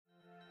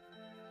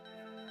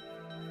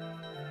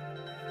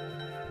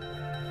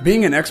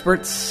Being an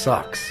expert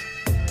sucks.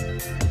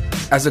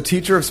 As a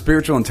teacher of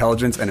spiritual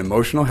intelligence and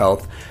emotional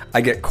health, I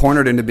get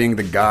cornered into being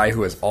the guy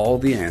who has all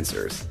the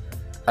answers.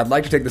 I'd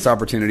like to take this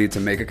opportunity to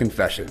make a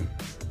confession.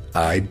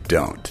 I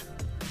don't.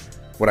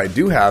 What I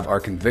do have are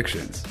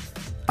convictions.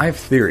 I have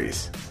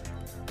theories.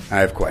 I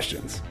have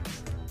questions.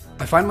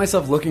 I find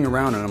myself looking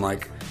around and I'm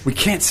like, we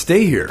can't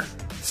stay here.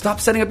 Stop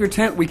setting up your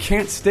tent. We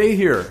can't stay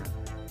here.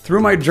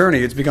 Through my journey,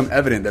 it's become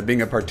evident that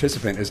being a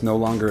participant is no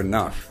longer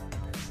enough.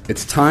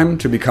 It's time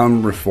to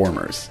become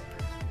reformers.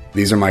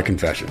 These are my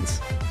confessions.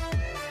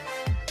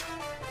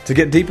 To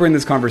get deeper in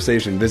this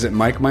conversation, visit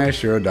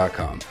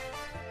MikeMiyashiro.com.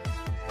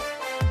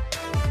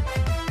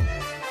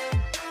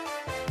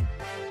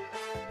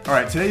 All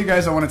right, today, you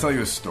guys, I want to tell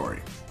you a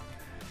story.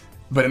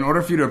 But in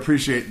order for you to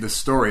appreciate the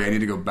story, I need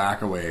to go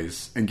back a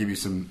ways and give you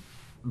some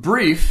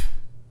brief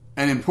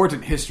and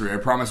important history. I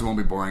promise it won't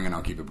be boring, and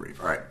I'll keep it brief.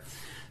 All right.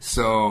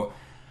 So,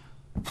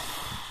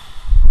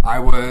 I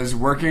was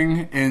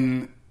working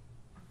in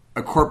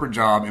a corporate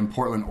job in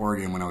Portland,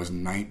 Oregon when I was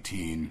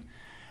 19,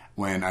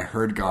 when I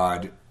heard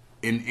God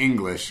in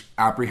English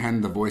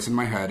apprehend the voice in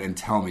my head and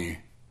tell me,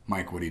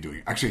 Mike, what are you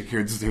doing? Actually,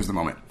 here's the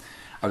moment.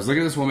 I was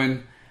looking at this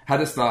woman, had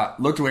this thought,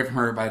 looked away from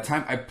her. By the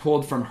time I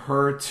pulled from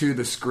her to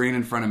the screen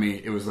in front of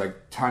me, it was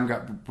like time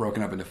got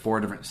broken up into 4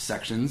 different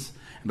sections.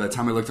 And by the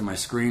time I looked at my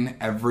screen,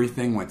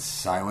 everything went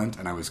silent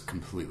and I was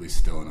completely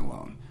still and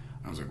alone.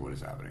 I was like, what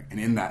is happening?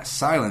 And in that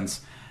silence,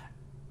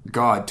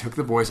 God took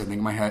the voice,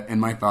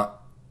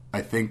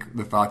 I think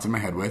the thoughts in my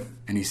head with,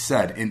 and he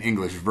said in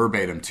English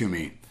verbatim to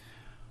me,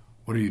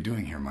 what are you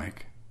doing here,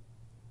 Mike?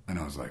 And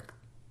I was like,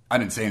 I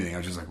didn't say anything. I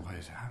was just like, what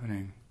is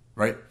happening?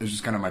 Right? It was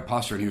just kind of my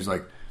posture. And he was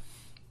like,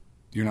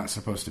 you're not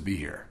supposed to be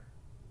here.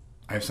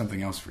 I have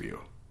something else for you.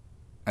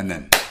 And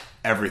then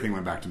everything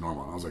went back to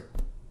normal. And I was like,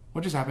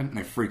 what just happened? And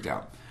I freaked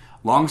out.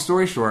 Long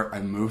story short,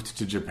 I moved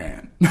to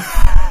Japan.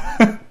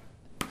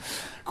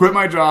 Quit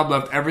my job,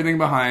 left everything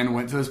behind,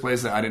 went to this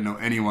place that I didn't know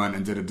anyone,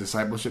 and did a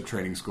discipleship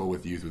training school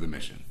with Youth with a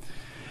Mission.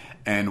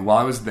 And while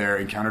I was there,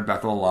 encountered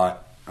Bethel a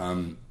lot,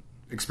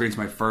 experienced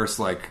my first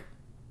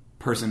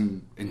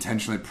person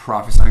intentionally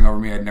prophesying over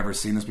me. I'd never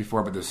seen this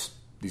before, but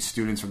these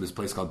students from this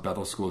place called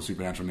Bethel School of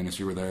Supernatural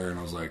Ministry were there, and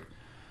I was like,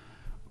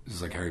 this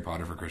is like Harry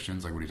Potter for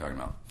Christians? Like, what are you talking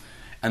about?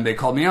 And they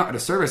called me out at a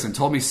service and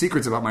told me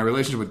secrets about my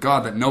relationship with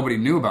God that nobody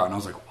knew about. And I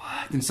was like,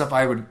 what? And stuff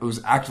I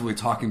was actively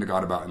talking to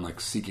God about and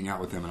seeking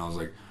out with him. And I was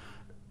like,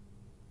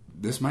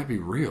 this might be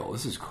real.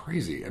 This is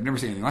crazy. I've never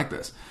seen anything like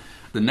this.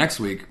 The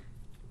next week,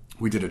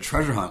 we did a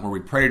treasure hunt where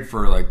we prayed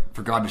for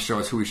God to show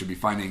us who we should be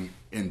finding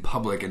in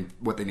public and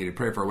what they needed to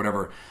pray for or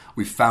whatever.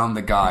 We found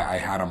the guy I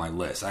had on my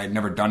list. I had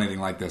never done anything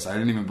like this. I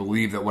didn't even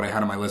believe that what I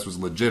had on my list was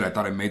legit. I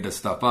thought I made this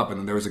stuff up. And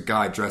then there was a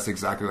guy dressed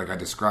exactly like I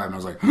described. And I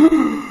was like,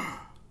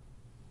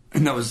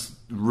 and that was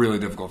really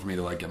difficult for me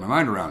to get my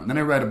mind around. And then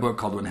I read a book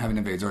called When Heaven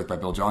Invades Earth by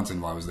Bill Johnson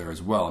while I was there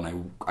as well.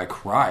 And I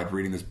cried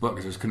reading this book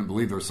because I just couldn't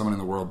believe there was someone in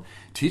the world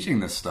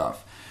teaching this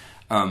stuff.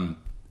 And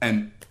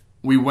I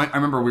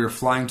remember we were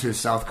flying to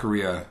South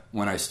Korea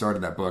when I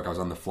started that book. I was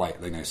on the flight,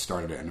 I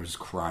started it and I was just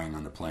crying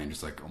on the plane,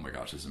 just like, oh my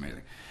gosh, this is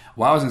amazing.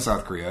 While I was in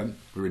South Korea,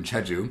 we were in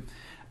Jeju.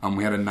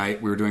 We had a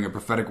night, we were doing a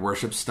prophetic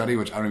worship study,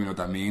 which I don't even know what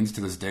that means.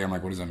 To this day, I'm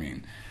like, what does that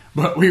mean?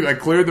 But we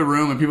cleared the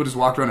room and people just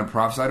walked around and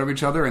prophesied over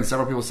each other, and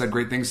several people said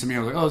great things to me. I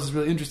was like, oh, this is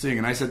really interesting.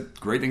 And I said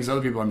great things to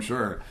other people, I'm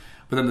sure.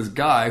 But then this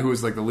guy who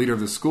was the leader of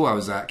the school I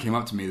was at came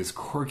up to me, this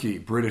quirky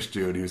British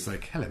dude. He was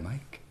like, hello,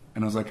 Mike.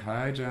 And I was like,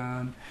 hi,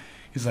 John.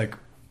 He's like,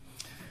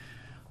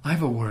 I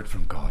have a word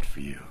from God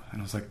for you.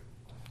 And I was like,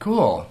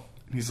 cool.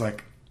 And he's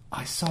like,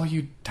 I saw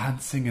you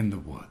dancing in the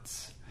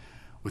woods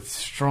with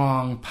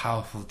strong,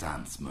 powerful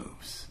dance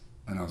moves.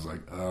 And I was like,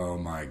 oh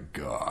my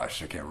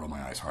gosh, I can't roll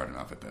my eyes hard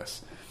enough at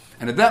this.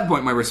 And at that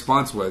point, my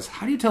response was,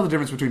 how do you tell the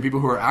difference between people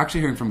who are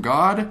actually hearing from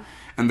God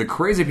and the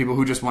crazy people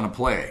who just want to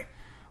play?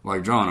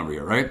 Like John over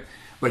here, right?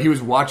 But he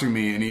was watching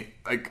me, and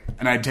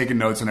and I had taken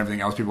notes and everything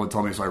else people had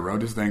told me, so I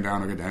wrote this thing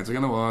down, dancing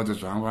in the woods, a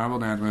strong, powerful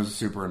dance moves. It was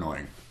super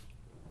annoying.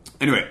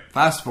 Anyway,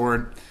 fast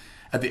forward.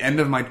 At the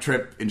end of my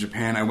trip in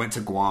Japan, I went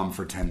to Guam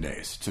for 10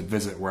 days to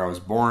visit where I was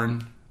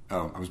born.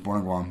 Oh, I was born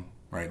in Guam,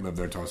 right? Lived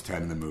there until I was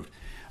 10 and then moved.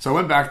 So I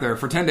went back there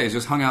for 10 days,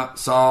 just hung out,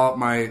 saw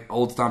my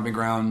old stomping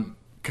ground,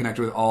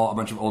 connected with a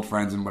bunch of old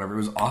friends and whatever. It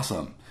was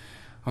awesome.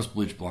 I was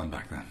bleach blonde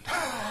back then.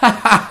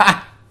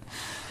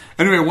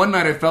 Anyway, one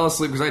night I fell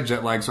asleep because I had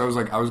jet lag, so I was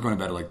going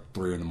to bed at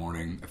 3 in the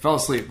morning. I fell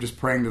asleep just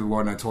praying to the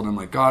Lord, and I told him,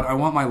 God, I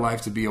want my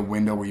life to be a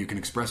window where you can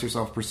express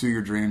yourself, pursue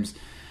your dreams.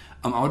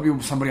 I want to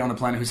be somebody on the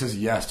planet who says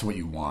yes to what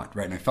you want,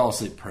 right? And I fell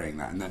asleep praying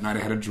that. And that night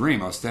I had a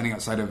dream. I was standing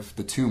outside of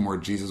the tomb where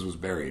Jesus was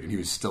buried, and he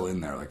was still in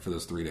there, for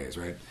those 3 days,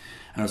 right?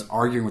 And I was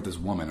arguing with this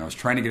woman. I was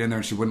trying to get in there,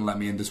 and she wouldn't let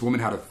me in. This woman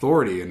had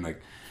authority, and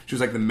she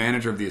was the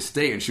manager of the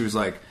estate, and she was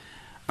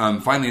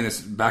finally in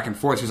this back and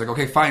forth, she was like,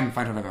 okay, fine.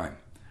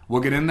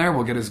 We'll get in there,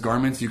 we'll get his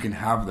garments, you can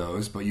have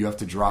those, but you have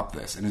to drop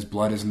this, and his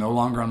blood is no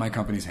longer on my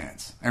company's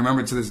hands. I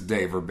remember to this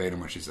day verbatim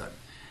what she said.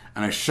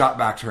 And I shot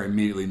back to her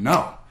immediately,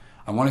 no,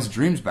 I want his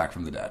dreams back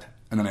from the dead.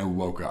 And then I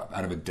woke up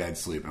out of a dead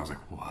sleep, and I was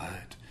like,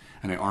 what?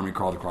 and I army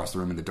crawled across the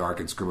room in the dark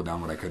and scribbled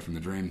down what I could from the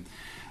dream.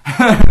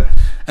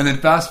 And then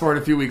fast forward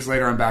a few weeks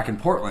later, I'm back in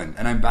Portland,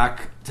 and I'm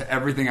back to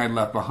everything I'd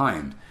left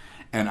behind.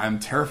 And I'm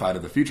terrified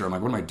of the future. I'm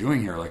like, what am I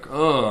doing here? Like,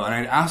 oh. And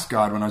I'd asked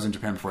God when I was in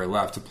Japan before I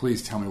left to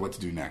please tell me what to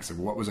do next. Like,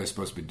 what was I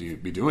supposed to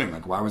be doing?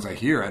 Like, why was I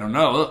here? I don't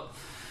know. Ugh.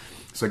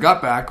 So I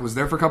got back, was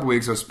there for a couple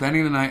weeks. I was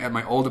spending the night at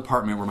my old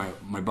apartment where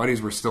my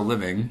buddies were still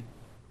living.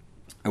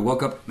 I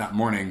woke up that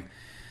morning,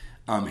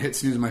 hit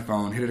snooze on my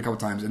phone, hit it a couple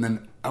times, and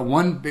then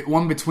one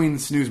between the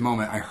snooze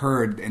moment, I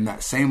heard in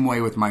that same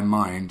way with my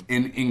mind,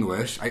 in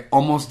English, I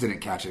almost didn't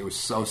catch it. It was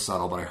so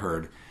subtle, but I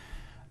heard,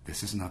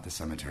 "This is not the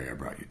cemetery I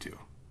brought you to."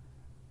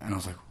 And I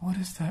was like, what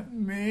does that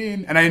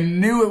mean? And I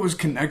knew it was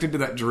connected to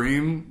that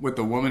dream with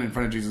the woman in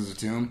front of Jesus'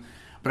 tomb,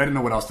 but I didn't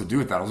know what else to do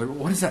with that. I was like,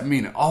 what does that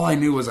mean? And all I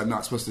knew was I'm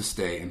not supposed to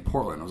stay in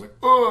Portland. I was like,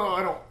 oh,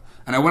 I don't.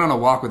 And I went on a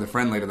walk with a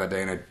friend later that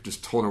day, and I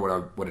just told her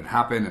what had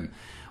happened and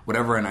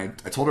whatever. And I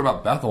told her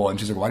about Bethel, and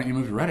she's like, why don't you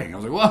move to Redding? I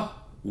was like, whoa,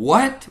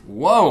 what?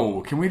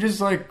 Whoa, can we just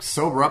like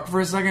sober up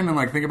for a second and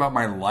like think about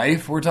my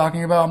life we're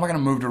talking about? I'm not going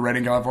to move to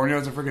Redding, California.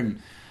 It's a freaking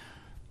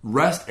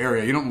rest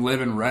area. You don't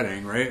live in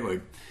Redding, right?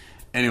 Like,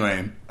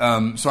 anyway,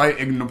 so I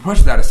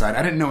pushed that aside.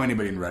 I didn't know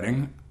anybody in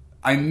Redding.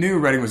 I knew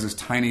Redding was this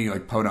tiny,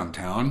 like, podunk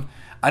town.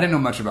 I didn't know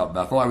much about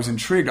Bethel. I was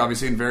intrigued,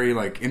 obviously, and very,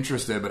 like,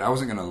 interested, but I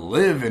wasn't going to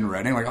live in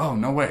Redding. Like, oh,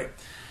 no way.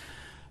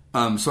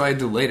 So I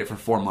delayed it for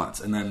 4 months.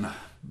 And then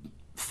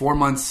 4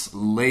 months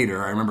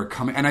later, I remember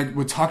coming, and I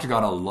would talk to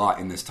God a lot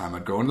in this time.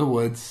 I'd go into the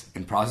woods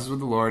and process with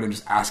the Lord and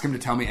just ask Him to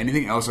tell me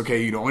anything else.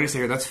 Okay, you don't want me to stay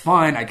here. That's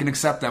fine. I can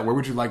accept that. Where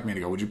would you like me to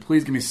go? Would you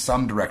please give me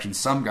some direction,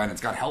 some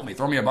guidance? God, help me.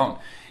 Throw me a bone.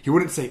 He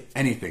wouldn't say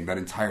anything that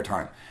entire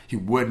time. He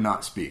would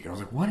not speak. And I was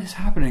like, what is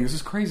happening? This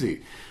is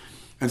crazy.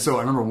 And so I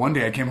remember one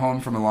day I came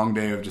home from a long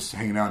day of just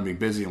hanging out and being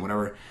busy and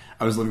whatever.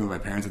 I was living with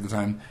my parents at the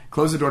time.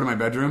 Closed the door to my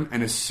bedroom,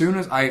 and as soon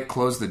as I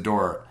closed the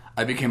door,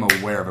 I became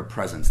aware of a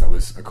presence that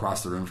was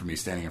across the room from me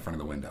standing in front of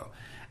the window.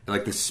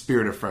 Like the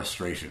spirit of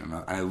frustration. And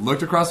I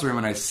looked across the room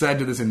and I said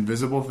to this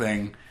invisible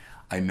thing,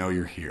 I know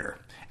you're here.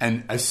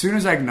 And as soon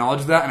as I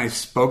acknowledged that and I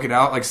spoke it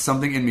out, like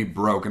something in me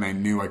broke and I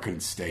knew I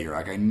couldn't stay here.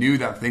 Like I knew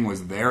that thing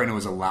was there and it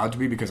was allowed to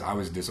be because I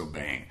was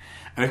disobeying.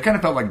 And it kind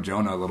of felt like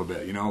Jonah a little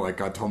bit, you know, like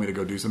God told me to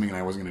go do something and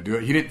I wasn't going to do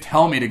it. He didn't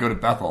tell me to go to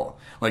Bethel.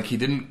 Like he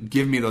didn't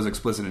give me those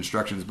explicit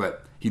instructions,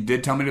 but he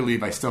did tell me to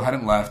leave. I still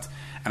hadn't left.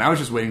 And I was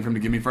just waiting for him to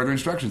give me further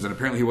instructions. And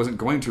apparently he wasn't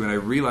going to. And I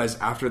realized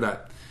after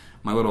that,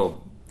 my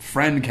little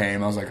friend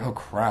came, I was like, oh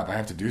crap, I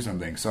have to do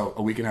something. So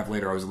a week and a half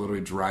later, I was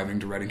literally driving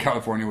to Redding,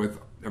 California with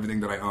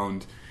everything that I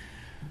owned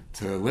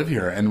to live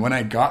here. And when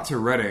I got to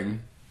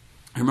Redding,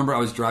 I remember I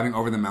was driving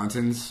over the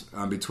mountains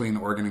between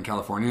Oregon and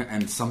California,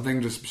 and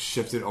something just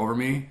shifted over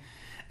me,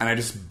 and I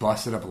just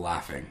busted up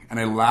laughing. And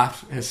I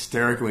laughed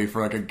hysterically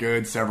for like a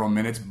good several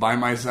minutes by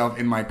myself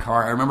in my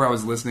car. I remember I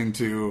was listening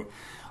to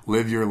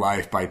Live Your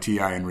Life by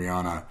T.I. and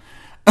Rihanna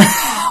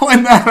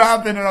when that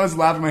happened, and I was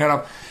laughing my head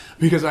off.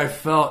 Because I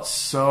felt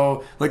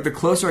so, like the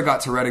closer I got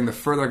to Redding, the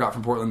further I got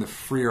from Portland, the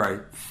freer I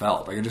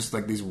felt. Like it just,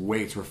 like these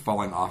weights were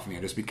falling off me.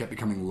 I just kept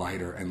becoming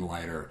lighter and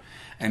lighter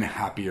and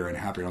happier and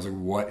happier. And I was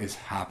like, what is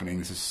happening?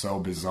 This is so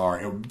bizarre.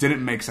 It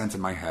didn't make sense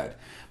in my head.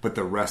 But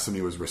the rest of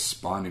me was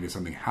responding to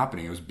something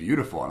happening. It was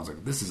beautiful. And I was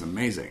like, this is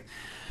amazing.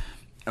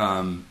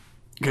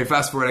 Okay,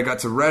 fast forward, I got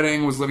to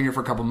Redding, was living here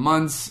for a couple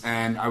months,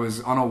 and I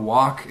was on a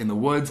walk in the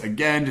woods,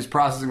 again, just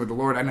processing with the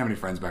Lord. I didn't have any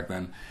friends back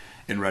then.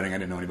 In Redding, I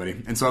didn't know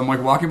anybody. And so I'm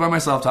like walking by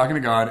myself, talking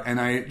to God, and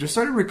I just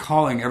started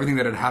recalling everything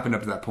that had happened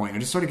up to that point. I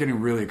just started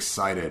getting really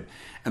excited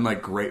and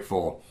like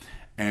grateful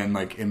and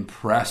like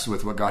impressed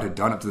with what God had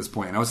done up to this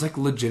point. And I was like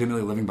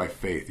legitimately living by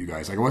faith, you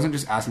guys. Like I wasn't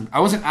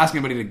asking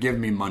anybody to give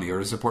me money or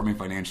to support me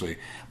financially,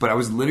 but I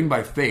was living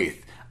by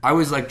faith. I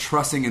was like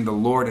trusting in the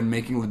Lord and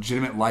making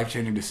legitimate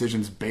life-changing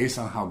decisions based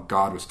on how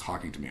God was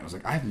talking to me. I was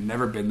like, I've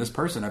never been this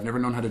person. I've never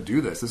known how to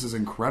do this. This is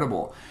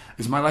incredible.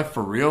 Is my life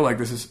for real? Like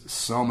this is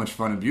so much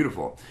fun and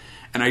beautiful.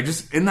 And I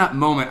just, in that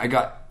moment, I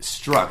got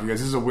struck. You guys,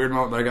 this is a weird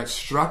moment, but I got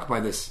struck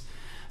by this.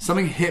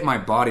 Something hit my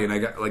body, and I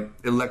got, like,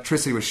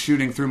 electricity was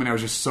shooting through me, and I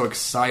was just so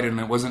excited, and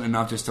it wasn't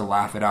enough just to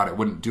laugh it out. It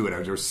wouldn't do it.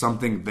 There was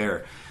something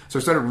there. So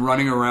I started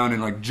running around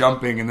and, like,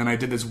 jumping, and then I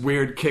did this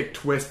weird kick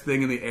twist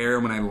thing in the air.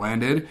 When I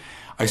landed,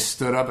 I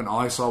stood up, and all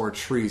I saw were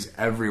trees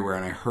everywhere,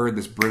 and I heard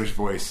this British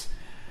voice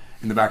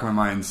in the back of my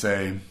mind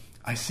say,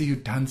 I see you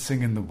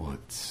dancing in the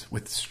woods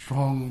with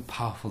strong,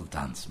 powerful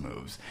dance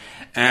moves.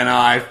 And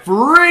I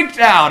freaked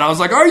out. I was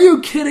like, are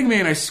you kidding me?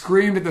 And I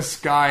screamed at the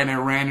sky, and I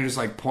ran and just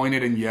like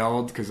pointed and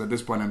yelled, because at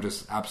this point I'm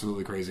just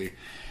absolutely crazy.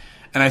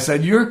 And I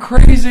said, you're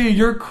crazy.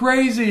 You're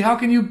crazy. How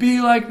can you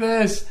be like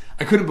this?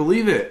 I couldn't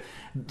believe it.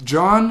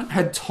 John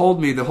had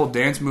told me the whole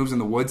dance moves in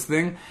the woods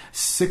thing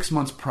 6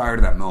 months prior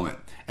to that moment.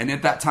 And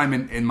at that time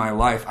in my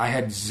life, I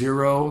had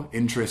zero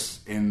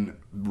interest in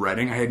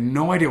Redding. I had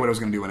no idea what I was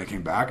going to do when I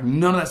came back.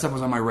 None of that stuff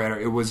was on my radar.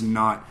 It was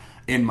not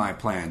in my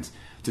plans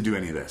to do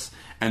any of this.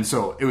 And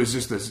so it was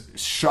just this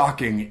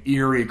shocking,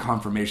 eerie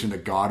confirmation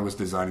that God was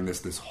designing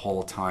this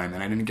whole time.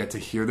 And I didn't get to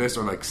hear this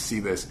or like see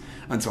this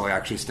until I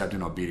actually stepped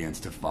in obedience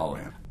to follow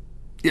Him.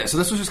 yeah, so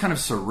this was just kind of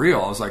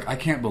surreal. I was like, I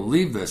can't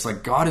believe this.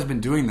 Like, God has been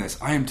doing this.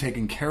 I am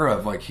taken care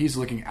of. Like, he's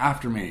looking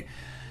after me.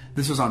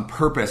 This was on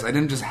purpose. I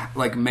didn't just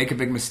like make a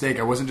big mistake.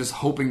 I wasn't just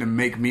hoping to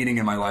make meaning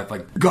in my life.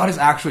 Like, God is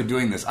actually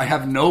doing this. I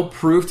have no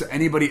proof to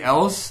anybody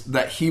else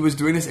that he was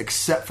doing this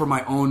except for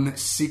my own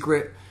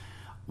secret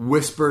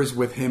whispers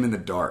with him in the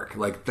dark.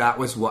 Like, that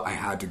was what I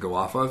had to go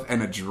off of,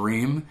 and a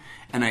dream.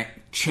 And I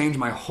changed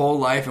my whole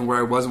life and where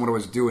I was and what I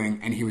was doing,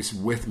 and he was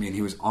with me and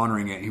he was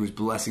honoring it and he was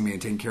blessing me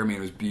and taking care of me,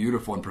 and it was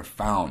beautiful and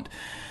profound.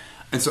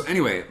 And so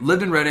anyway,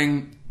 lived in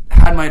Redding,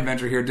 had my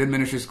adventure here, did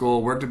ministry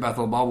school, worked at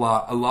Bethel, blah,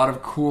 blah. A lot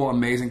of cool,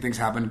 amazing things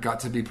happened, got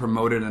to be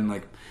promoted, and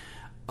like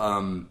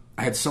I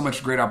had so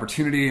much great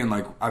opportunity, and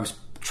like I was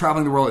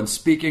traveling the world and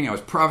speaking, I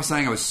was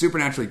prophesying, I was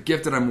supernaturally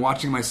gifted. I'm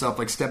watching myself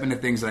like step into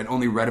things that I'd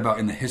only read about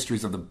in the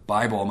histories of the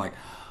Bible. I'm like,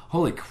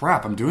 holy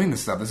crap, I'm doing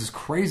this stuff. This is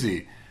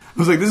crazy. I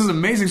was like, this is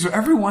amazing. So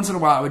every once in a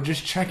while I would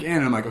just check in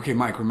and I'm like, okay,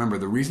 Mike, remember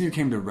the reason you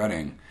came to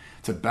Redding,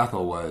 to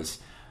Bethel, was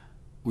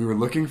we were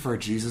looking for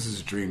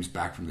Jesus' dreams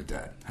back from the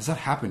dead. Has that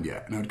happened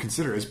yet? And I would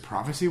consider, is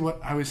prophecy what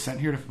I was sent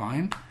here to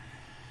find?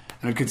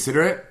 And I'd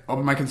consider it,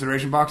 open my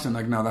consideration box, and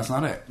like, no, that's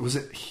not it. Was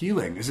it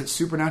healing? Is it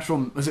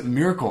supernatural? Is it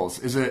miracles?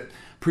 Is it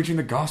preaching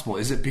the gospel?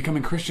 Is it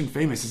becoming Christian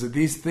famous? Is it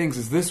these things?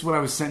 Is this what I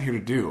was sent here to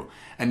do?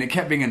 And it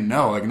kept being a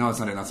no, like, no, it's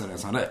not it, that's not it,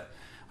 that's not it.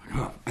 Like,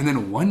 oh. And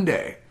then one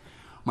day,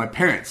 my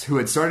parents, who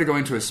had started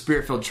going to a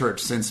spirit-filled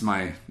church since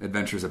my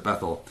adventures at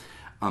Bethel,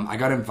 I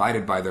got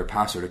invited by their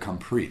pastor to come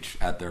preach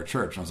at their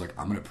church. And I was like,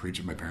 I'm going to preach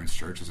at my parents'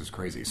 church. This is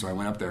crazy. So I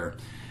went up there,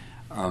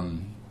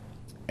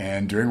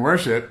 and during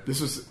worship,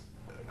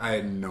 I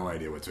had no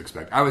idea what to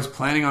expect. I was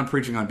planning on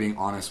preaching on being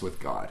honest with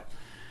God.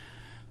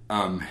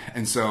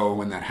 And so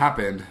when that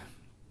happened,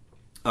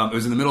 it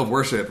was in the middle of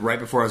worship, right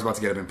before I was about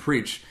to get up and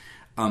preach.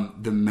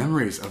 The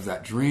memories of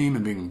that dream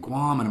and being in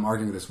Guam and I'm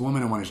arguing with this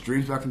woman and wanting his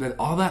dreams back from dead,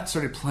 all that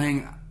started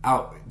playing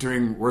out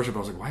during worship. I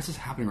was like, why is this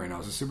happening right now?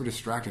 This is super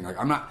distracting. Like,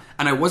 and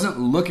I wasn't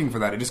looking for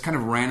that. It just kind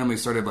of randomly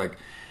started like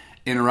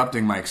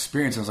interrupting my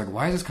experience. I was like,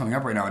 why is this coming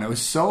up right now? And it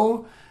was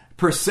so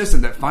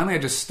persistent that finally I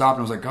just stopped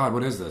and I was like, God,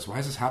 what is this? Why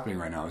is this happening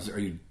right now? Are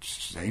you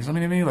saying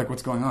something to me? Like,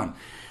 what's going on?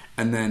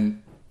 And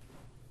then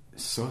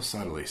so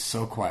subtly,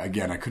 so quiet,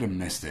 again, I could have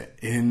missed it,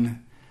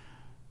 in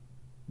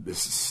this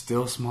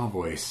still small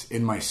voice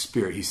in my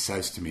spirit, he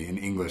says to me in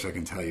English, I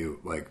can tell you,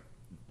 like,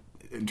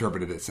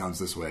 interpreted it sounds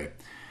this way.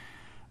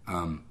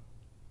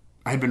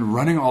 I had been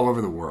running all over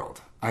the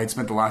world. I had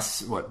spent the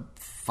last,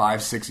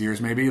 5-6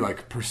 years maybe,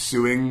 like,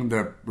 pursuing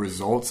the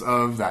results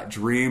of that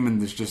dream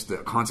and just the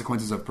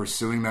consequences of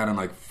pursuing that and,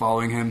 like,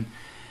 following him.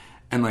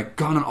 And, like,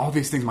 gone on all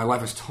these things. My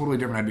life was totally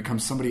different. I'd become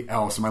somebody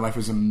else, and my life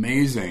was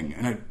amazing.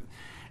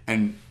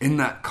 And in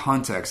that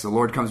context, the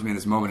Lord comes to me in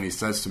this moment and he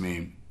says to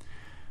me,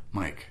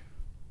 Mike,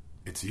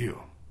 it's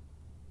you.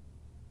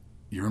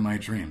 You're my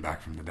dream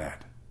back from the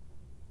dead.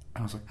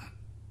 And I was like,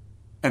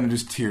 and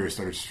just tears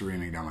started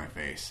streaming down my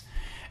face.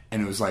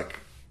 And it was like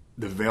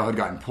the veil had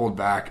gotten pulled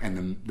back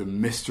and the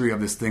mystery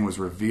of this thing was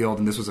revealed.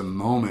 And this was a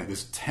moment,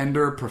 this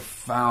tender,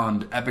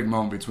 profound, epic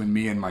moment between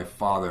me and my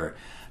Father.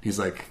 He's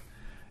like,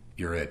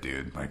 you're it,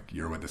 dude. Like,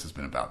 you're what this has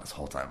been about this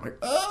whole time. I'm like,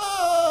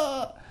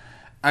 ah!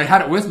 I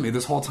had it with me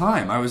this whole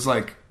time. I was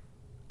like,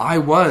 I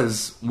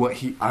was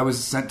what I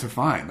was sent to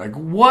find. Like,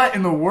 what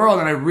in the world?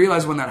 And I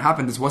realized when that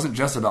happened, this wasn't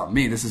just about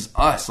me. This is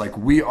us. Like,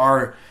 we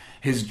are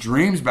his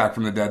dreams back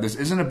from the dead. This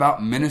isn't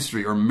about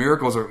ministry or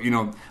miracles or,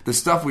 the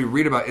stuff we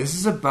read about. This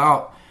is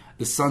about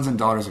the sons and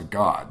daughters of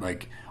God.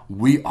 Like,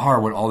 we are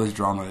what all this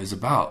drama is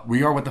about.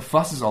 We are what the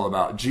fuss is all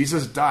about.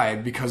 Jesus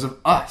died because of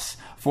us.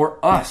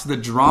 For us, the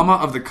drama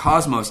of the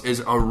cosmos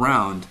is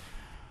around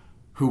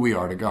who we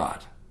are to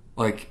God.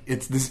 Like,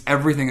 it's this,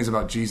 everything is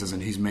about Jesus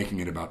and he's making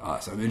it about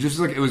us. I mean, just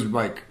like, it was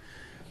like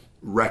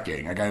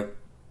wrecking. Like,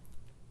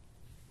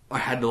 I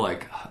had to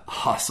like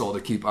hustle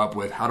to keep up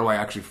with how do I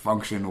actually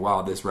function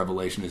while this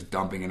revelation is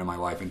dumping into my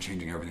life and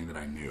changing everything that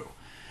I knew.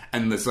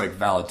 And this like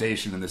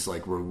validation and this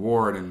like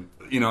reward, and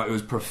it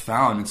was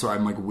profound. And so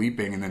I'm like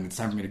weeping, and then it's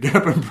time for me to get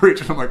up and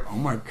preach, and I'm like, oh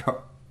my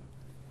God.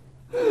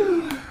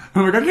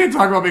 I'm like, I can't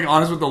talk about being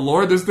honest with the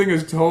Lord. This thing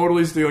is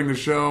totally stealing the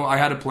show. I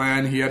had a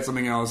plan. He had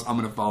something else. I'm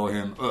going to follow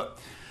him.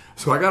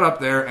 So I got up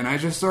there and I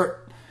just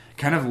start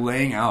kind of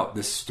laying out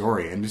this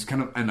story and just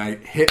kind of, and I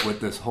hit with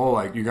this whole,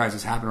 like, you guys,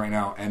 this happened right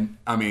now. And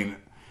I mean,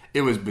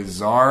 it was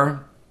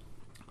bizarre.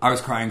 I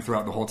was crying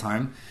throughout the whole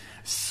time.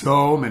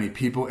 So many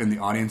people in the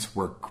audience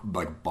were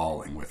like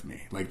bawling with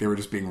me. Like, they were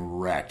just being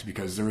wrecked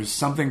because there was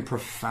something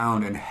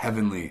profound and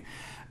heavenly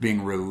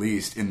being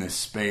released in this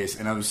space.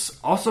 And I was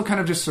also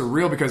kind of just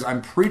surreal because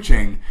I'm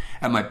preaching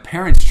at my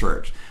parents'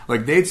 church.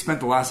 Like, they'd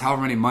spent the last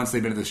however many months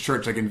they'd been at this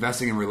church, like,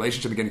 investing in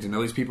relationship and getting to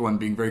know these people and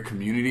being very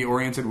community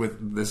oriented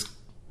with this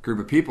group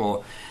of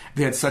people.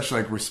 They had such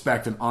like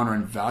respect and honor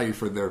and value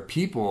for their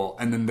people.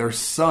 And then their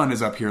son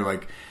is up here,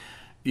 like,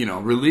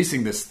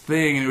 releasing this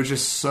thing. And it was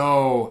just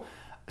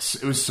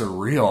it was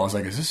surreal. I was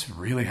like, is this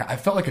really, I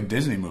felt like a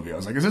Disney movie. I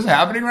was like, is this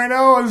happening right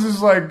now? This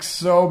is like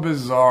so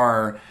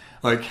bizarre,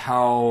 like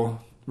how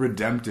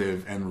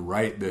redemptive and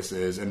right this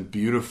is, and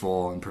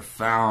beautiful and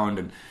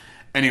profound,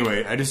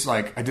 Anyway, I just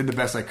like I did the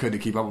best I could to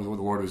keep up with what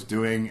the Lord was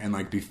doing and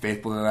like be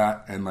faithful to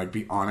that and like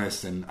be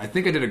honest. And I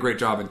think I did a great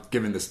job in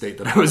given the state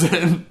that I was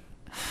in.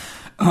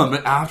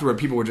 But afterward,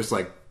 people were just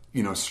like,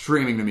 you know,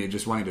 streaming to me,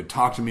 just wanting to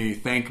talk to me,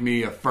 thank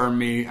me, affirm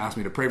me, ask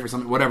me to pray for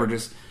something, whatever.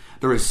 Just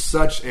there was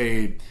such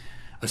a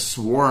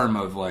swarm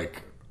of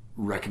like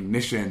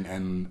recognition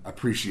and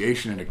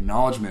appreciation and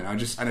acknowledgement.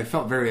 I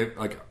felt very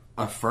like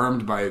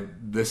affirmed by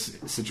this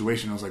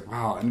situation. I was like,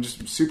 wow, I'm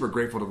just super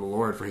grateful to the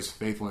Lord for his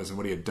faithfulness and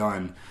what he had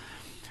done.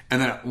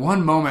 And then at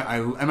one moment,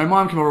 and my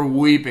mom came over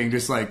weeping,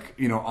 just like,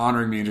 you know,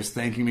 honoring me and just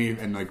thanking me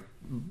and like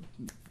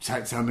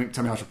telling me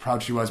how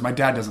proud she was. My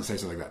dad doesn't say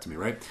something like that to me,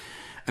 right?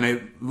 And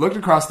I looked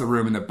across the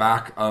room in the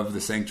back of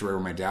the sanctuary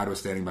where my dad was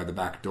standing by the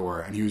back door,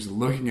 and he was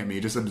looking at me,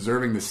 just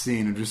observing the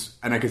scene,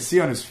 and I could see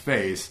on his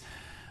face,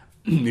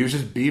 he was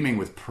just beaming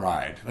with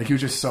pride. Like, he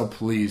was just so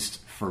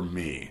pleased for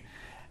me.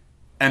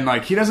 And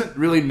like, he doesn't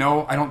really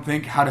know, I don't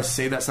think, how to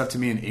say that stuff to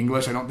me in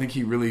English. I don't think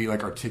he really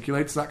like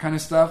articulates that kind of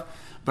stuff.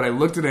 But I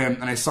looked at him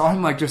and I saw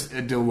him like just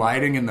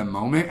delighting in the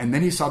moment. And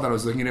then he saw that I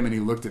was looking at him and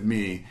he looked at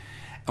me.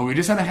 And we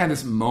just had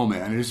this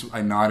moment. And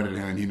I nodded at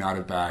him and he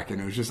nodded back.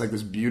 And it was just like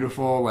this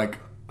beautiful, like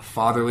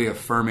fatherly,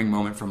 affirming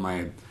moment from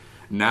my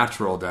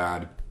natural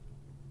dad.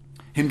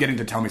 Him getting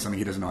to tell me something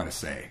he doesn't know how to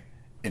say.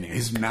 And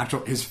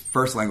his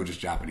first language is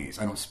Japanese.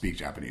 I don't speak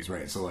Japanese,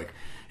 right? So like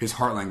his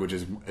heart language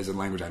is a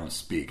language I don't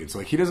speak. And so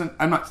like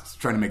I'm not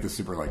trying to make this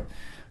super like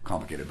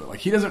complicated, but like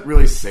he doesn't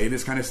really say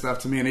this kind of stuff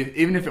to me. And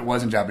even if it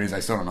was in Japanese,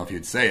 I still don't know if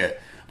he'd say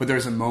it. But there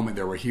was a moment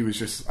there where he was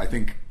just, I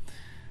think,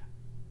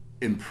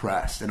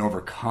 impressed and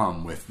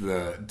overcome with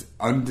the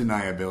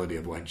undeniability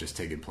of what had just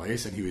taken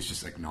place. And he was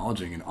just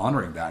acknowledging and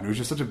honoring that. And it was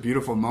just such a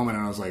beautiful moment.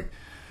 And I was like,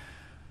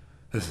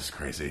 this is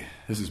crazy.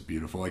 This is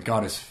beautiful. Like,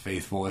 God is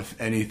faithful.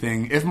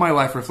 If my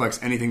life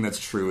reflects anything that's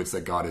true, it's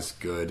that God is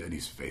good and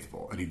he's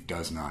faithful and he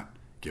does not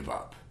give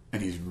up.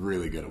 And he's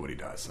really good at what he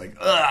does. Like,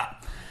 ugh!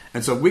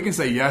 And so if we can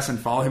say yes and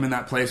follow him in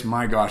that place,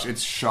 my gosh,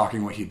 it's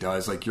shocking what he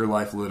does. Like, your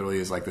life literally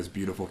is like this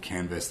beautiful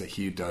canvas that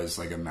he does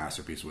like a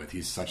masterpiece with.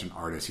 He's such an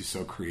artist. He's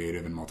so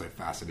creative and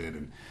multifaceted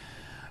and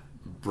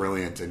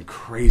brilliant and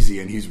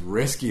crazy. And he's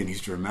risky and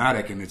he's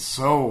dramatic. And it's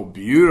so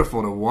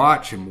beautiful to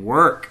watch him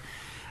work.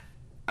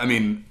 I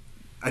mean,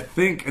 I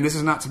think, and this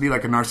is not to be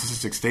like a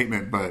narcissistic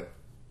statement, but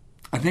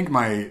I think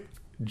my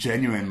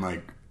genuine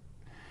like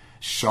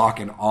shock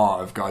and awe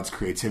of God's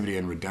creativity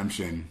and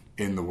redemption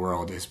in the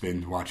world has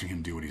been watching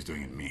him do what he's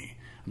doing in me.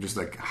 I'm just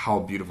like, how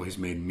beautiful he's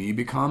made me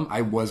become.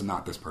 I was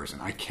not this person.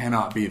 I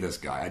cannot be this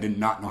guy. I did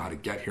not know how to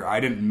get here. I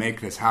didn't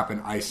make this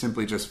happen. I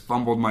simply just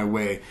fumbled my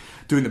way,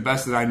 doing the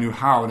best that I knew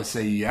how to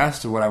say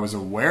yes to what I was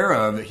aware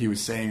of that he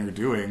was saying or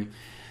doing.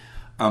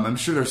 I'm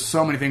sure there's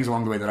so many things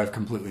along the way that I've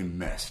completely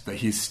missed, that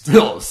he's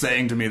still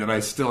saying to me that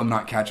I still am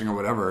not catching or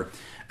whatever.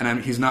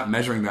 And he's not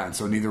measuring that, and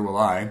so neither will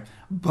I.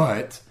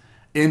 But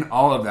in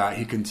all of that,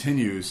 he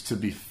continues to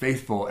be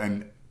faithful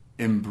and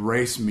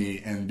embrace me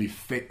and be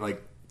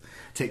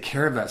take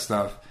care of that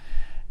stuff.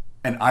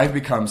 And I've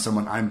become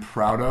someone I'm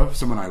proud of,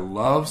 someone I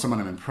love,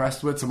 someone I'm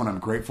impressed with, someone I'm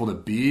grateful to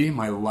be.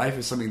 My life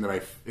is something that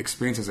I've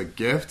experienced as a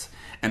gift.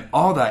 And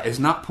all that is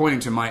not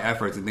pointing to my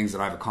efforts and things that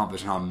I've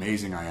accomplished and how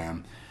amazing I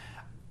am.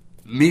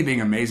 Me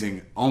being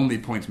amazing only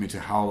points me to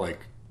how like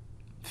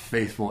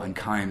faithful and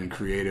kind and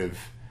creative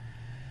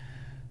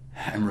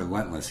and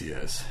relentless he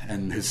is.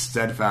 And his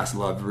steadfast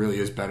love really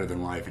is better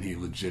than life, and he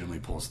legitimately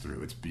pulls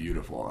through. It's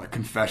beautiful. A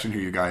confession here,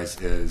 you guys,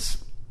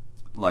 is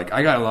like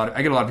I get a lot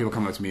of people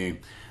come up to me,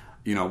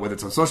 you know, whether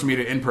it's on social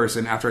media, in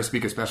person, after I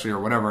speak especially or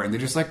whatever, and they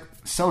just like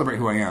celebrate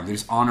who I am. They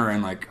just honor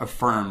and like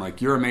affirm,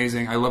 like, you're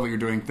amazing, I love what you're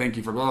doing, thank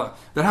you for blah, blah.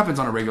 That happens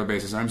on a regular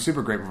basis, and I'm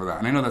super grateful for that.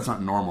 And I know that's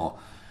not normal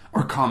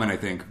or common, I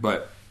think,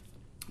 but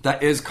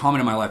that is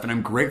common in my life, and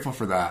I'm grateful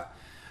for that.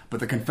 But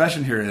the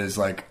confession here is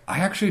like, I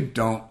actually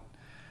don't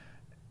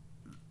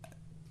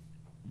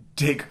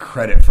take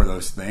credit for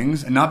those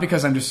things, and not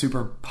because I'm just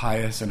super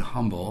pious and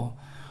humble,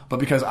 but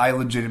because I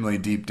legitimately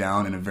deep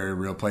down in a very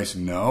real place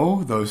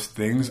know those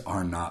things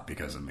are not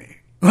because of me.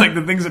 Like,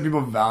 the things that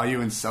people value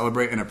and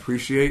celebrate and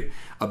appreciate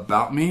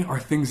about me are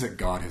things that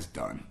God has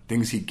done.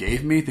 Things he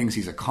gave me, things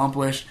he's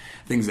accomplished,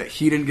 things that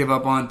he didn't give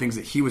up on, things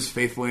that he was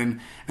faithful in.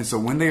 And so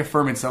when they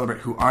affirm and celebrate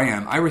who I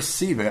am, I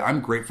receive it.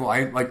 I'm grateful.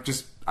 I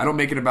don't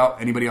make it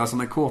about anybody else. I'm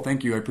like, cool,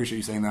 thank you, I appreciate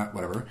you saying that,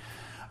 whatever.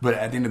 But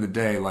at the end of the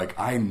day, like,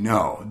 I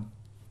know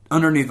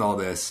underneath all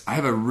this, I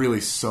have a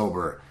really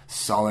sober,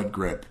 solid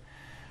grip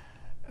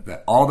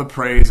that all the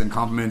praise and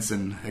compliments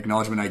and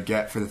acknowledgement I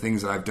get for the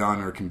things that I've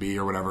done or can be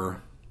or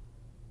whatever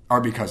are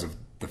because of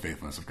the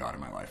faithfulness of God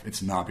in my life.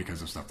 It's not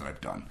because of stuff that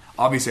I've done.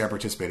 Obviously I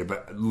participated,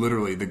 but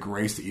literally the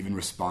grace to even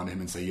respond to him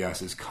and say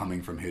yes is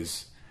coming from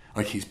his,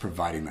 like, he's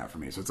providing that for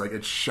me. So it's like,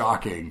 it's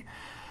shocking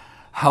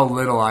how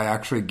little I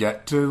actually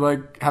get to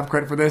like have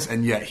credit for this,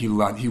 and yet he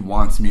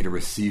wants me to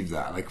receive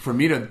that. Like, for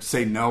me to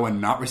say no and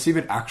not receive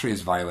it actually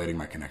is violating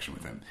my connection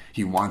with him.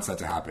 He wants that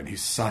to happen.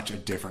 He's such a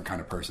different kind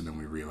of person than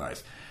we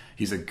realize.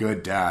 He's a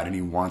good dad, and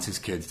he wants his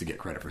kids to get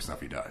credit for stuff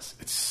he does.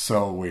 It's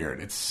so weird.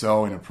 It's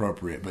so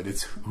inappropriate, but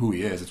it's who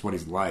he is. It's what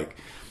he's like.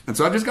 And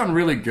so I've just gotten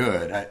really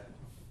good at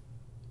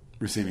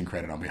receiving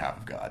credit on behalf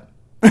of God.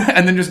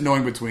 And then just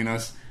knowing between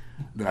us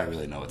that I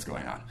really know what's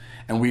going on.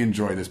 And we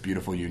enjoy this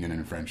beautiful union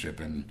and friendship.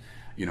 And,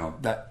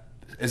 that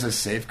is a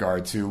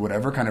safeguard to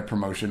whatever kind of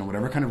promotion,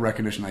 whatever kind of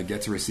recognition I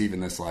get to receive in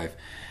this life.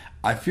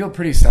 I feel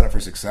pretty set up for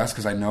success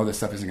because I know this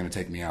stuff isn't going to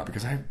take me out,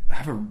 because I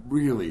have a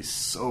really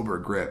sober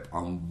grip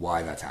on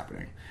why that's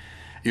happening.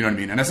 You know what I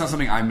mean? And that's not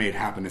something I made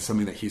happen. It's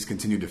something that he's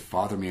continued to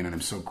father me in, and I'm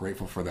so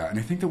grateful for that. And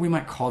I think that we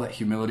might call that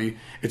humility.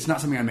 It's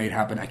not something I made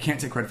happen. I can't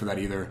take credit for that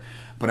either,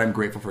 but I'm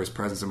grateful for his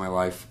presence in my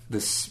life.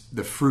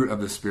 The fruit of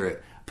the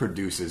Spirit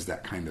produces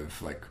that kind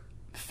of like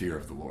fear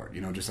of the Lord,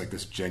 just like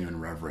this genuine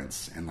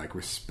reverence and like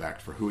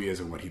respect for who he is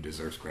and what he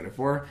deserves credit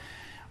for,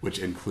 which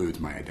includes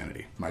my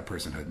identity, my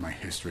personhood, my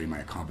history, my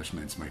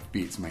accomplishments, my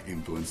feats, my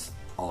influence,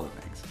 all the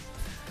things.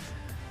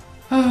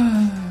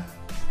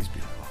 He's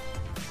beautiful.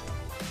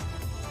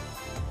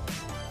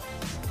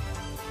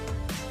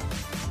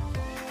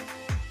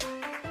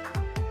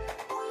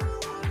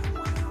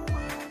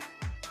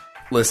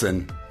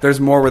 Listen, there's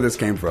more where this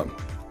came from.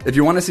 If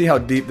you want to see how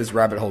deep this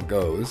rabbit hole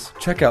goes,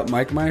 check out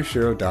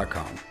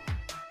MikeMyashiro.com.